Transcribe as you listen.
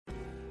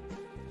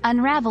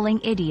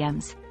Unraveling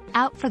Idioms,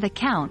 Out for the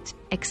Count,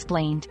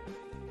 explained.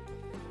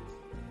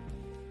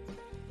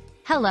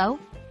 Hello,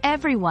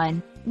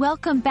 everyone.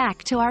 Welcome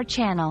back to our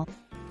channel.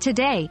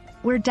 Today,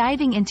 we're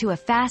diving into a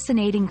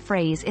fascinating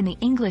phrase in the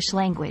English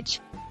language,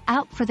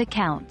 out for the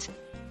count.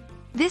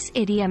 This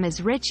idiom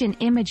is rich in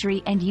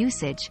imagery and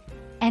usage,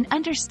 and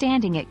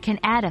understanding it can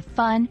add a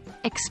fun,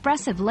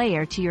 expressive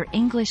layer to your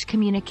English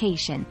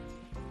communication.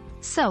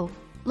 So,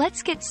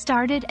 let's get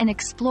started and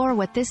explore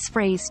what this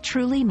phrase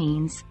truly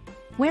means,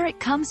 where it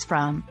comes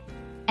from,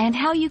 and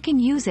how you can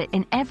use it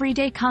in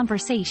everyday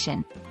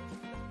conversation.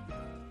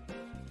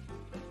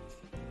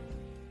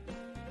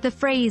 The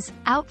phrase,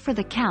 out for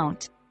the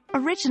count,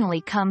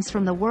 originally comes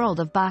from the world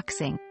of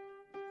boxing.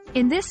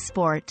 In this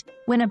sport,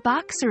 when a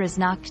boxer is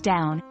knocked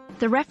down,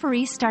 the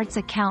referee starts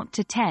a count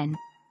to 10.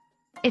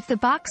 If the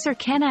boxer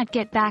cannot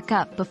get back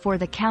up before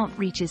the count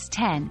reaches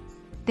 10,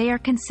 they are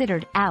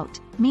considered out,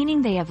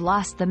 meaning they have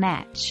lost the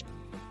match.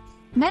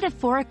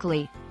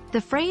 Metaphorically, the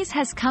phrase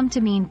has come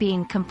to mean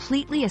being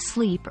completely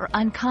asleep or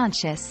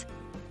unconscious,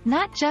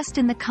 not just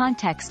in the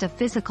context of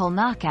physical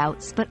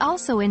knockouts but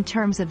also in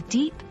terms of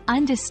deep,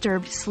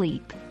 undisturbed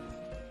sleep.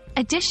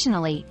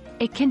 Additionally,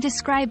 it can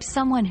describe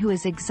someone who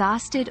is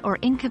exhausted or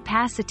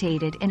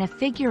incapacitated in a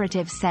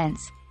figurative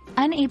sense,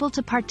 unable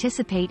to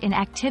participate in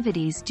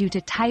activities due to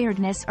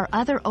tiredness or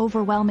other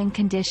overwhelming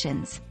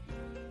conditions.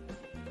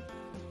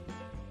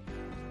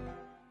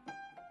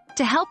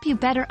 To help you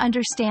better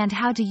understand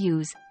how to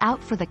use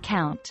out for the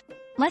count,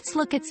 let's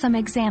look at some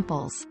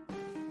examples.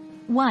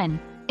 1.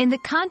 In the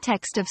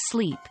context of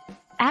sleep,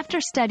 after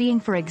studying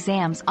for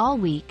exams all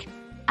week,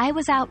 I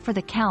was out for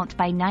the count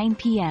by 9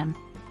 p.m.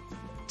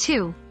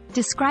 2.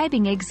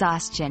 Describing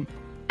exhaustion.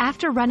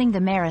 After running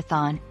the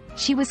marathon,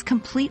 she was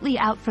completely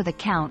out for the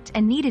count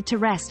and needed to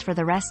rest for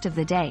the rest of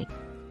the day.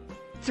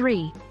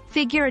 3.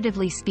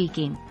 Figuratively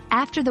speaking,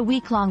 after the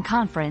week-long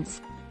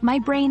conference, my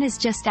brain is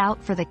just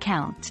out for the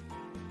count.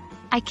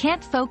 I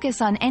can't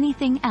focus on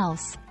anything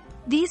else.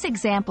 These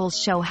examples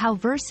show how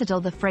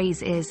versatile the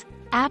phrase is,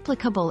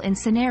 applicable in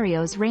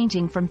scenarios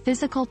ranging from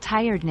physical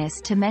tiredness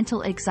to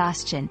mental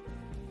exhaustion.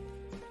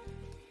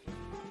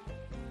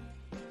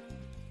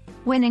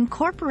 When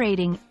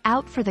incorporating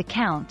out for the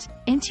count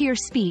into your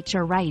speech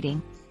or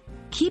writing,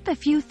 keep a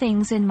few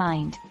things in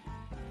mind.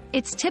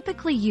 It's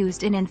typically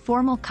used in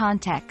informal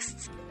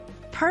contexts,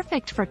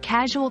 perfect for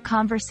casual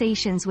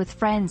conversations with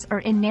friends or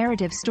in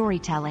narrative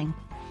storytelling.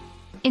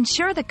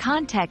 Ensure the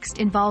context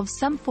involves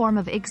some form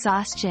of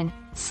exhaustion,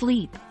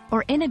 sleep,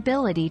 or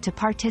inability to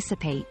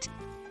participate.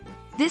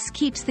 This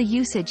keeps the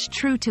usage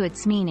true to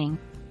its meaning.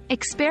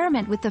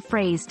 Experiment with the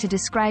phrase to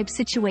describe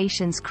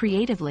situations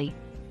creatively,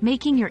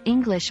 making your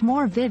English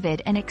more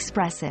vivid and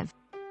expressive.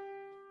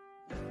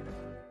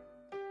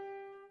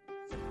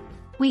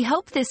 We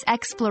hope this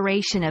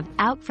exploration of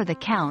out for the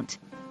count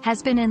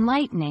has been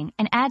enlightening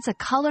and adds a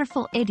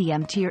colorful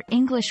idiom to your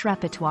English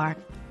repertoire.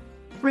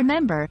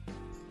 Remember,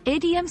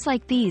 idioms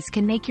like these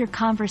can make your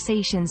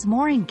conversations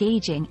more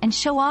engaging and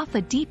show off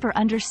a deeper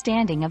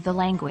understanding of the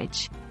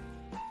language.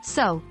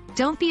 So,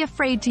 don't be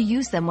afraid to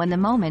use them when the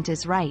moment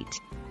is right.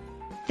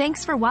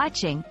 Thanks for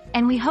watching,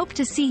 and we hope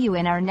to see you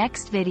in our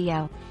next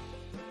video.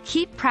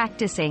 Keep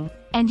practicing,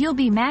 and you'll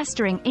be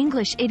mastering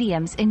English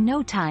idioms in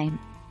no time.